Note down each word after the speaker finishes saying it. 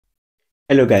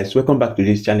Hello guys, welcome back to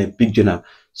this channel, Big Journal.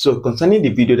 So concerning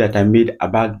the video that I made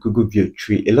about Google Veo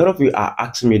 3, a lot of you are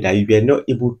asking me that you were not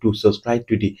able to subscribe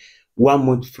to the 1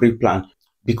 month free plan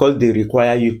because they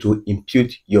require you to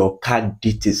input your card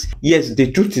details. Yes,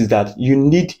 the truth is that you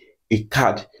need a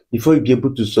card before you be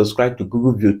able to subscribe to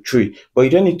Google Veo 3, but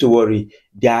you don't need to worry.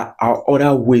 There are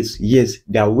other ways. Yes,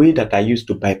 there are ways that I use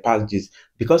to bypass this,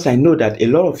 because I know that a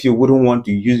lot of you wouldn't want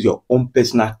to use your own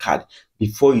personal card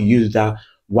before you use that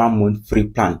 1 month free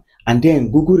plan, and then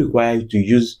Google requires you to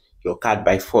use your card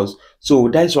by force. So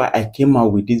that's why I came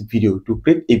out with this video, to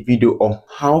create a video on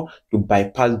how to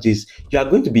bypass this. You are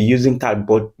going to be using card,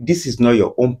 but this is not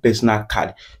your own personal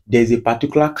card. There's a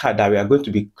particular card that we are going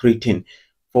to be creating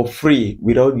for free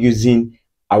without using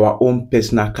our own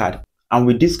personal card. And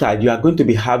with this card, you are going to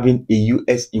be having a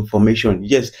US information.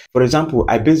 Yes, for example,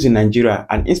 I based in Nigeria,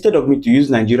 and instead of me to use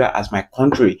Nigeria as my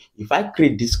country, if I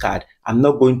create this card, I'm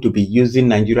not going to be using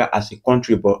Nigeria as a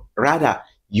country, but rather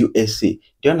USA. Do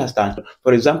you understand?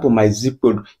 For example, my zip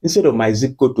code, instead of my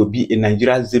zip code to be a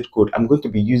Nigeria zip code, I'm going to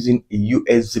be using a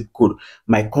US zip code.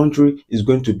 My country is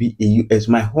going to be a US.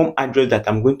 My home address that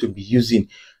I'm going to be using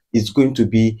is going to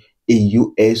be a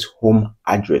US home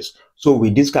address. So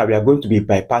with this card, we are going to be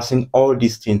bypassing all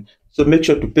these things. So make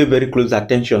sure to pay very close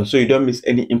attention so you don't miss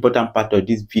any important part of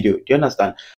this video. Do you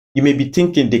understand? You may be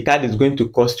thinking the card is going to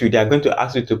cost you. They are going to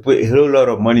ask you to pay a whole lot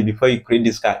of money before you create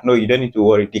this card. No, you don't need to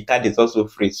worry. The card is also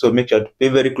free. So make sure to pay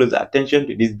very close attention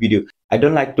to this video. I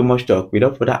don't like too much talk.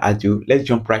 Without further ado, let's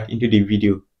jump right into the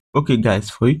video. Okay guys,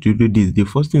 for you to do this, the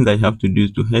first thing that you have to do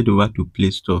is to head over to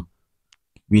Play Store.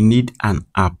 We need an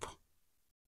app.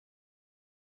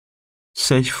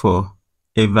 Search for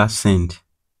AIvideogenerator.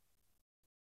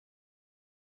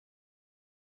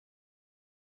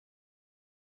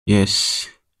 Yes,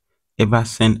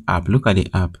 AIvideogenerator app. Look at the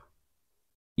app.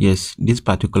 Yes, this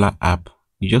particular app.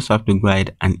 You just have to go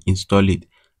ahead and install it.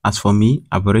 As for me,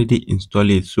 I've already installed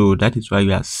it, so that is why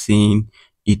you are seeing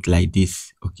it like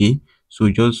this. Okay, so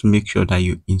just make sure that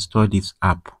you install this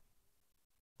app.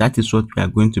 That is what we are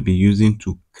going to be using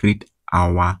to create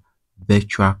our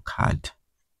virtual card.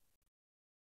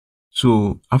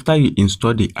 So after you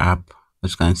install the app,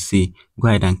 as you can see, go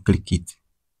ahead and click it.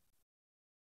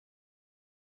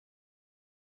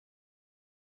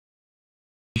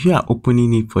 If you are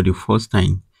opening it for the first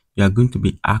time, you are going to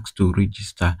be asked to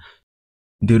register.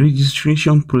 The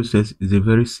registration process is a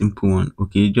very simple one.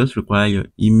 Okay, you just require your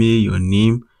email, your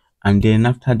name, and then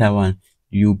after that one,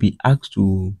 you'll be asked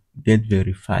to get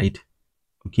verified.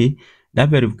 Okay, that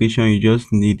verification, you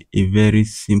just need a very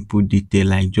simple detail,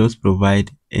 like just provide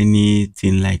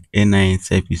anything like NIN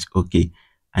service. Okay,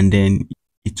 and then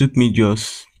it took me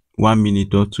just 1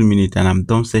 minute or 2 minutes and I'm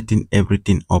done setting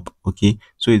everything up. Okay,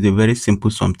 so it's a very simple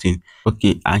something.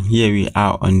 Okay, and here we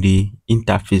are on the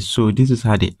interface. So this is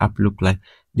how the app look like.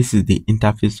 This is the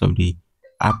interface of the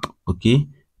app. Okay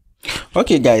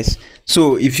guys,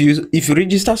 so if you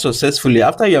register successfully,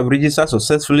 after you have registered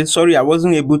successfully, sorry, I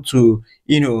wasn't able to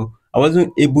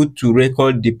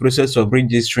record the process of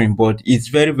registering, but it's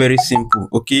very simple.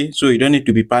 Okay, so you don't need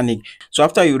to be panicked. So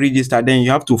after you register, then you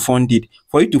have to fund it.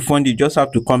 For you to fund it, you just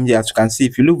have to come here. As you can see,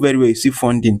 if you look very well, you see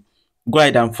funding. Go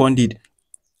ahead and fund it.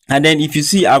 And then if you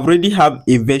see, I've already have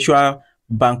a virtual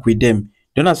bank with them.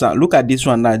 Do you understand? Look at this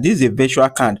one now. This is a virtual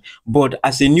card, but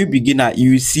as a new beginner,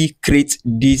 you see create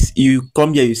this. You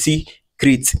come here, you see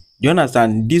create. Do you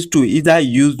understand? These two, either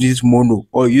use this mono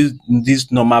or use this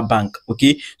normal bank.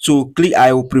 Okay, so click.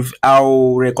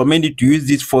 I'll recommend you to use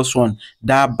this first one,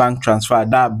 that bank transfer.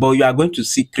 That, but you are going to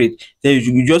see create. Then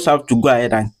you just have to go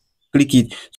ahead and click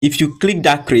it. If you click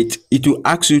that create, it will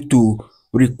ask you to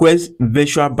request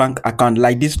virtual bank account,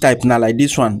 like this type now, like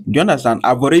this one. Do you understand?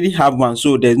 I've already have one,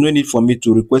 so there's no need for me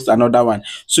to request another one.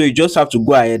 So you just have to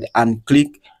go ahead and click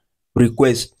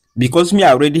request, because me,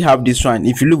 I already have this one.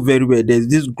 If you look very well, there's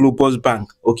this Global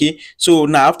Bank. Okay, so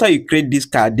now after you create this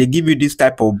card, they give you this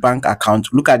type of bank account.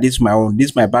 Look at this, my own.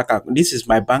 This is my bank account. This is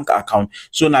my bank account.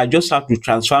 So now I just have to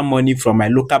transfer money from my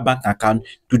local bank account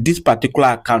to this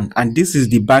particular account, and this is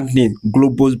the bank name,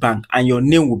 Global Bank, and your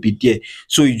name will be there.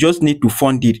 So you just need to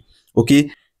fund it.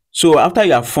 Okay, so after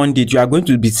you have funded, you are going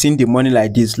to be seeing the money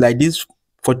like this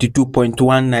 42.1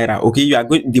 naira. Okay, you are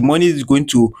going, the money is going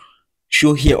to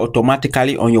show here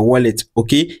automatically on your wallet.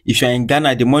 Okay, if you're in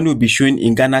Ghana, the money will be showing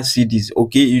in Ghana cedis.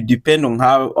 Okay, it depends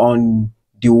on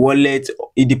the wallet.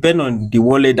 It depends on the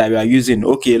wallet that you are using.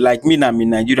 Okay, like me, I'm in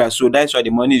Nigeria, so that's why the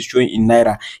money is showing in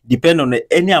naira. Depend on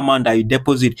any amount that you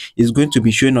deposit is going to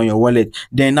be showing on your wallet.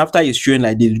 Then after it's showing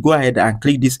like this, go ahead and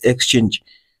click this exchange.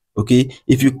 Okay,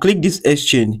 if you click this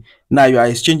exchange, now you are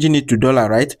exchanging it to dollar,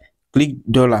 right? Click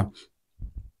dollar.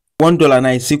 $1 now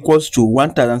is equals to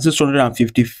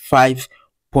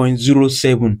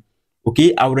 1,655.07.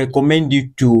 Okay, I would recommend you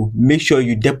to make sure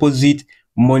you deposit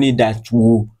money that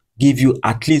will give you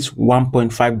at least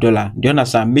 $1.5. Do you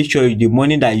understand? Make sure the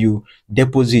money that you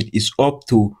deposit is up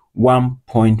to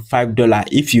 $1.5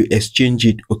 if you exchange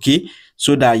it, okay,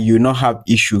 so that you not have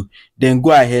issue. Then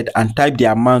go ahead and type the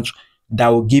amount that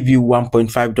will give you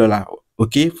 $1.5.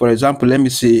 Okay, for example, let me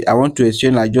say I want to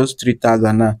exchange like just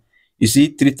 3,000 now. You see,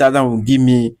 3,000 will give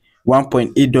me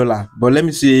 $1.8. But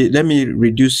let me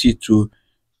reduce it to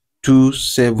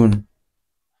 2.7.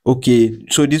 Okay,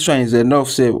 so this one is enough,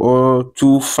 say, or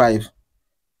 2.5.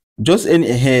 Just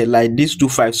any hair like this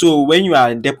 2.5. So when you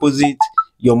are deposit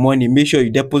your money, make sure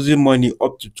you deposit money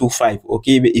up to 2.5.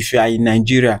 Okay, if you are in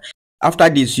Nigeria. After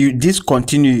this, this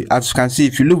continue. As you can see,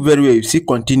 if you look very well, you see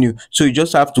continue. So you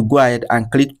just have to go ahead and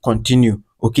click continue.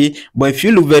 Okay, but if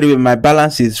you look very well, my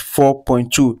balance is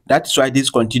 4.2. That's why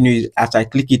this continue, as I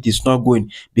click it, is not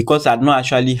going, because I don't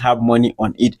actually have money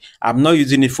on it. I'm not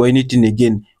using it for anything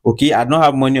again. Okay, I don't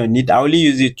have money on it. I only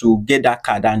use it to get that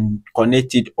card and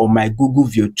connect it on my Google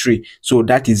Veo 3. So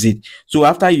that is it. So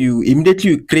after you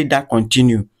immediately create that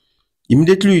continue,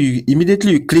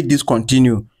 immediately you click this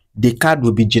continue, the card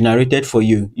will be generated for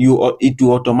you. It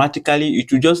will automatically,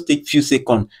 it will just take few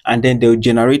seconds, and then they will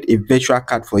generate a virtual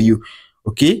card for you.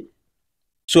 Okay,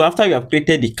 so after you have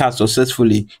created the card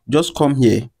successfully, just come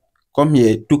here.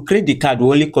 To create the card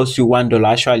will only cost you $1.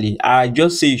 Actually, I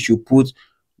just say you should put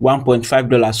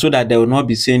 $1.5 so that they will not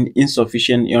be saying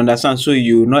insufficient. You understand? So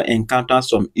you will not encounter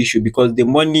some issue, because the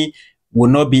money will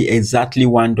not be exactly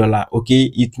 $1.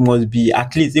 Okay, it must be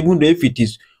at least, even though if it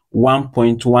is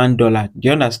 $1.1. Do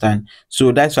you understand?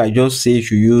 So that's why I just say you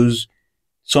should use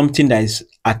something that is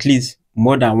at least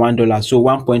more than $1. So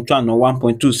 1.1 or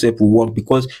 1.2 step will work,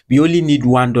 because we only need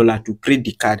 $1 to create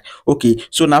the card. Okay,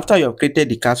 so now after you have created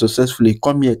the card successfully,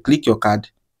 come here, click your card.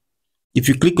 If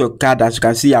you click your card, as you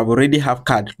can see, I've already have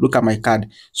card. Look at my card.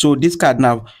 So this card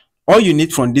now, all you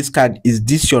need from this card is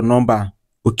this your number.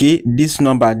 Okay, this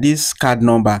number, this card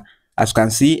number, as you can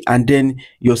see, and then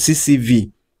your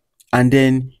CCV, and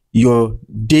then your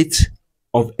date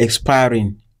of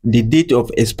expiring, the date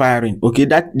of expiring. Okay,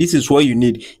 this is what you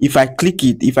need. If I click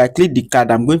it, if I click the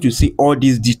card, I'm going to see all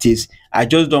these details. I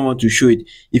just don't want to show it.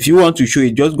 If you want to show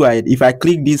it, just go ahead. If I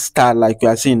click this card, like you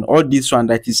are seeing, all this one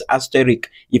that is asterisk,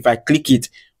 if I click it,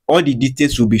 all the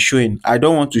details will be showing. I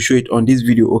don't want to show it on this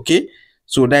video. Okay,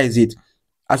 so that is it.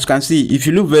 As you can see, if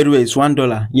you look very well, it's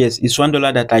 $1. Yes, it's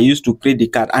 $1 that I used to create the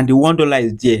card, and the $1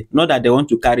 is there. Not that they want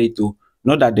to carry it though.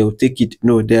 Not that they will take it.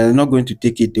 No, they are not going to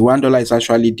take it. The $1 is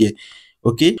actually there.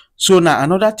 Okay, so now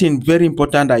another thing very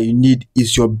important that you need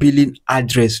is your billing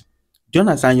address. Do you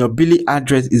understand? Your billing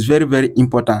address is very, very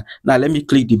important. Now let me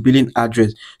click the billing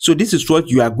address. So this is what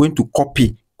you are going to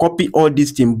copy all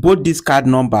these things, both this card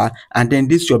number and then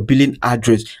this your billing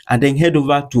address, and then head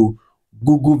over to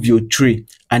Google Veo 3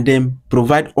 and then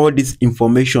provide all this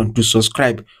information to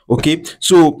subscribe. Okay,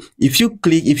 so if you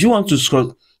want to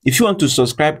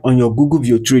subscribe on your Google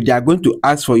Veo 3, they are going to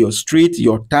ask for your street,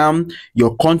 your town,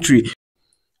 your country.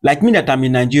 Like me that I'm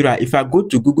in Nigeria, if I go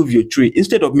to Google Veo 3,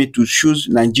 instead of me to choose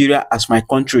Nigeria as my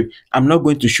country, I'm not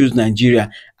going to choose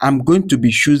Nigeria. I'm going to be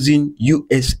choosing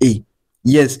USA.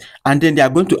 Yes, and then they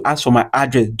are going to ask for my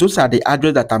address. Those are the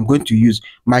address that I'm going to use.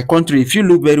 My country, if you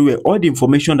look very well, all the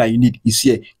information that you need is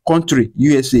here. Country,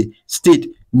 USA.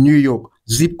 State, New York.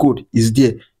 Zip code is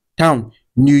there. Town,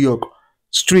 New York.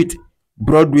 Street,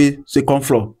 Broadway, second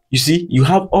floor. You see, you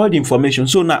have all the information.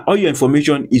 So now all your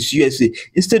information is USA.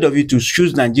 Instead of you to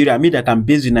choose Nigeria, me that I'm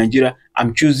based in Nigeria,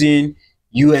 I'm choosing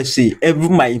USA. Every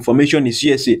my information is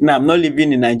USA. Now I'm not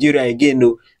living in Nigeria again.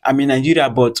 No, I'm in Nigeria,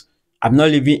 but I'm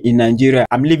not living in Nigeria.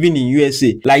 I'm living in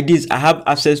USA. Like this, I have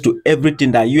access to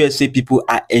everything that USA people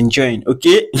are enjoying.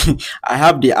 Okay, I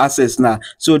have the access now.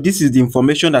 So this is the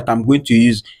information that I'm going to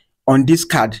use on this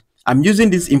card. I'm using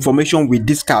this information with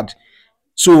this card.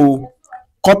 So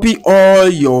copy all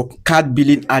your card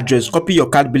billing address,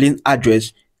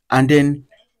 and then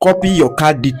copy your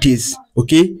card details.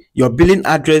 Okay, your billing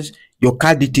address, your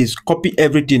card details, copy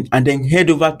everything, and then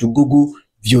head over to Google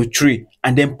Veo 3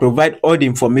 and then provide all the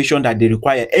information that they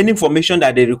require. Any information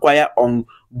that they require on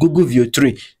Google Veo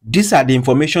 3, these are the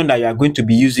information that you are going to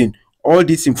be using. All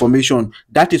this information,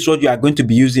 that is what you are going to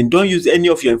be using. Don't use any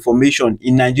of your information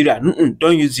in Nigeria.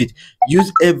 Don't use it.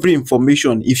 Use every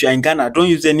information. If you're in Ghana, don't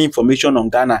use any information on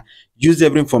Ghana. Use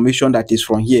every information that is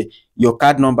from here. Your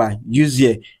card number, use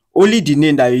here. Only the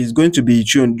name that is going to be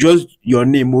shown, just your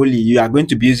name only, you are going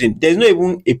to be using. There's not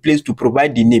even a place to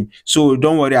provide the name, so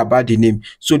don't worry about the name.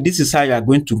 So this is how you are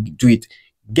going to do it.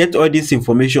 get all this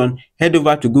information, head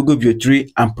over to Google Veo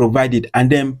 3 and provide it, and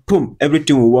then boom,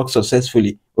 everything will work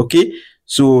successfully. Okay,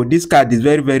 so this card is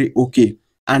very, very okay.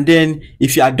 And then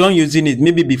if you are done using it,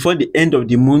 maybe before the end of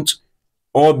the month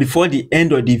or before the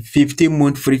end of the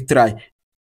 15-month free trial,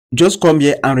 just come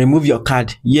here and remove your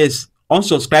card. Yes,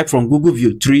 unsubscribe from Google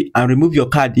Veo 3 and remove your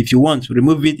card. If you want,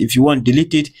 remove it. If you want,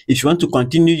 delete it. If you want to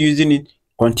continue using it,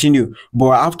 continue.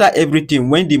 But after everything,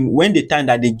 when the time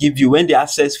that they give you, when the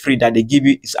access free that they give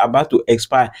you is about to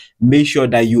expire, make sure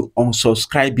that you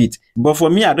unsubscribe it. But for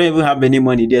me, I don't even have any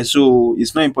money there, so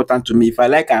it's not important to me. If I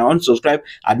like, I unsubscribe.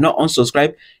 I not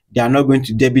unsubscribe, they are not going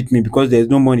to debit me because there's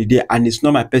no money there and it's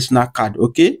not my personal card.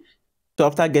 Okay, so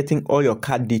after getting all your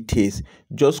card details,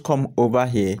 just come over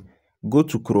here, go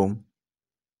to Chrome,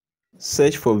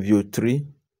 search for Veo 3,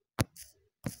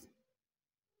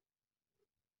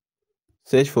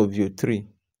 search for Veo 3,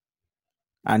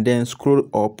 and then scroll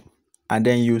up, and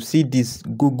then you see this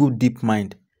Google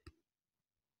DeepMind,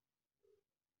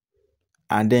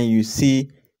 and then you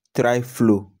see Try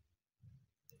Flow.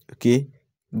 Okay,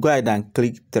 go ahead and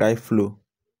click Try Flow,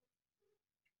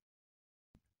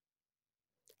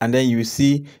 and then you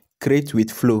see Create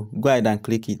with Flow. Go ahead and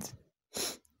click it,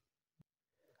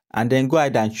 and then go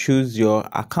ahead and choose your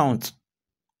account,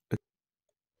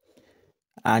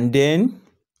 and then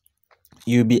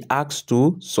you'll be asked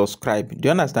to subscribe. Do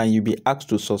you understand? You'll be asked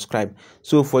to subscribe.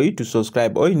 So for you to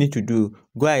subscribe, all you need to do,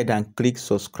 go ahead and click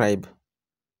subscribe.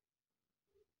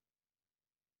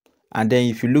 And then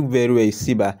if you look very well, you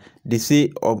see that they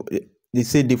say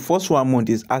the first 1 month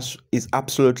is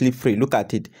absolutely free. Look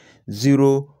at it,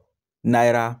 0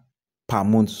 naira per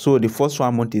month. So the first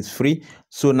 1 month is free.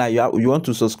 So now you want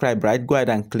to subscribe, right? Go ahead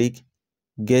and click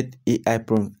get AI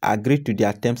prompt, agree to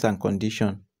their terms and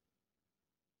conditions.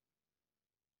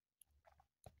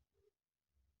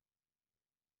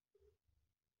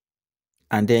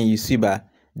 And then you see that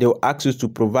they will ask you to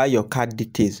provide your card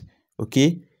details.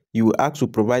 Okay, you will ask to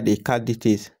provide the card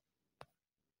details.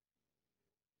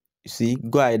 You see,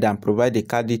 go ahead and provide the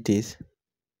card details,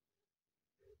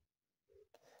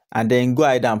 and then go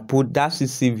ahead and put that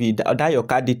CCV, that your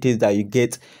card details that you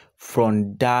get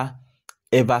from that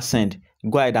Eversend.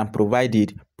 Go ahead and provide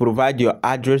it. Provide your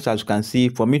address. As you can see,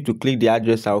 for me to click the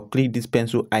address, I'll click this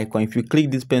pencil icon. If you click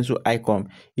this pencil icon,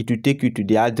 it will take you to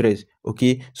the address.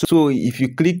 Okay, so if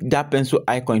you click that pencil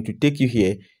icon, it will take you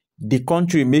here. The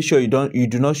country, make sure you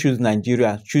do not choose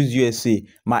Nigeria, choose USA.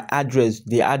 My address,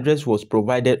 the address was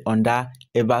provided on that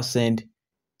Eversend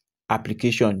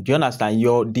application. Do you understand?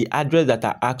 The address that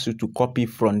I asked you to copy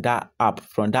from that app,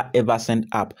 from that Eversend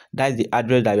app, that is the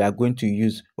address that we are going to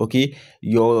use. Okay,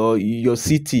 your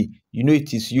city, you know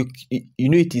it is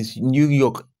it is New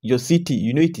York. Your city,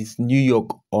 you know it is New York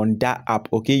on that app.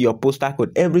 Okay, your postal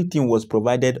code, everything was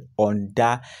provided on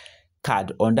that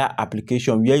card, on that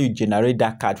application where you generate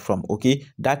that card from. Okay,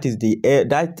 that is the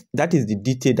that is the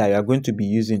detail that you are going to be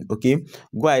using. Okay,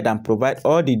 go ahead and provide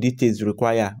all the details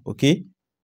required. Okay,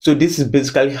 so this is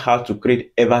basically how to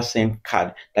create Eversend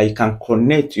card that you can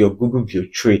connect to your Google Veo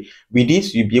 3. With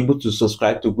this, you'll be able to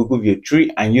subscribe to Google Veo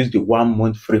 3 and use the 1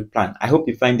 month free plan. I hope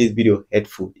you find this video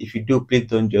helpful. If you do, please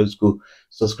don't just go.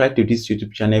 Subscribe to this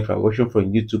YouTube channel if you are watching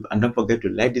from YouTube, and don't forget to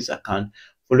like this account,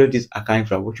 follow this account if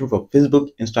you are watching from Facebook,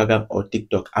 Instagram, or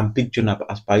TikTok, and pick Jonah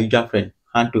as per usual friend.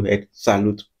 Hand to head,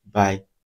 salute, bye.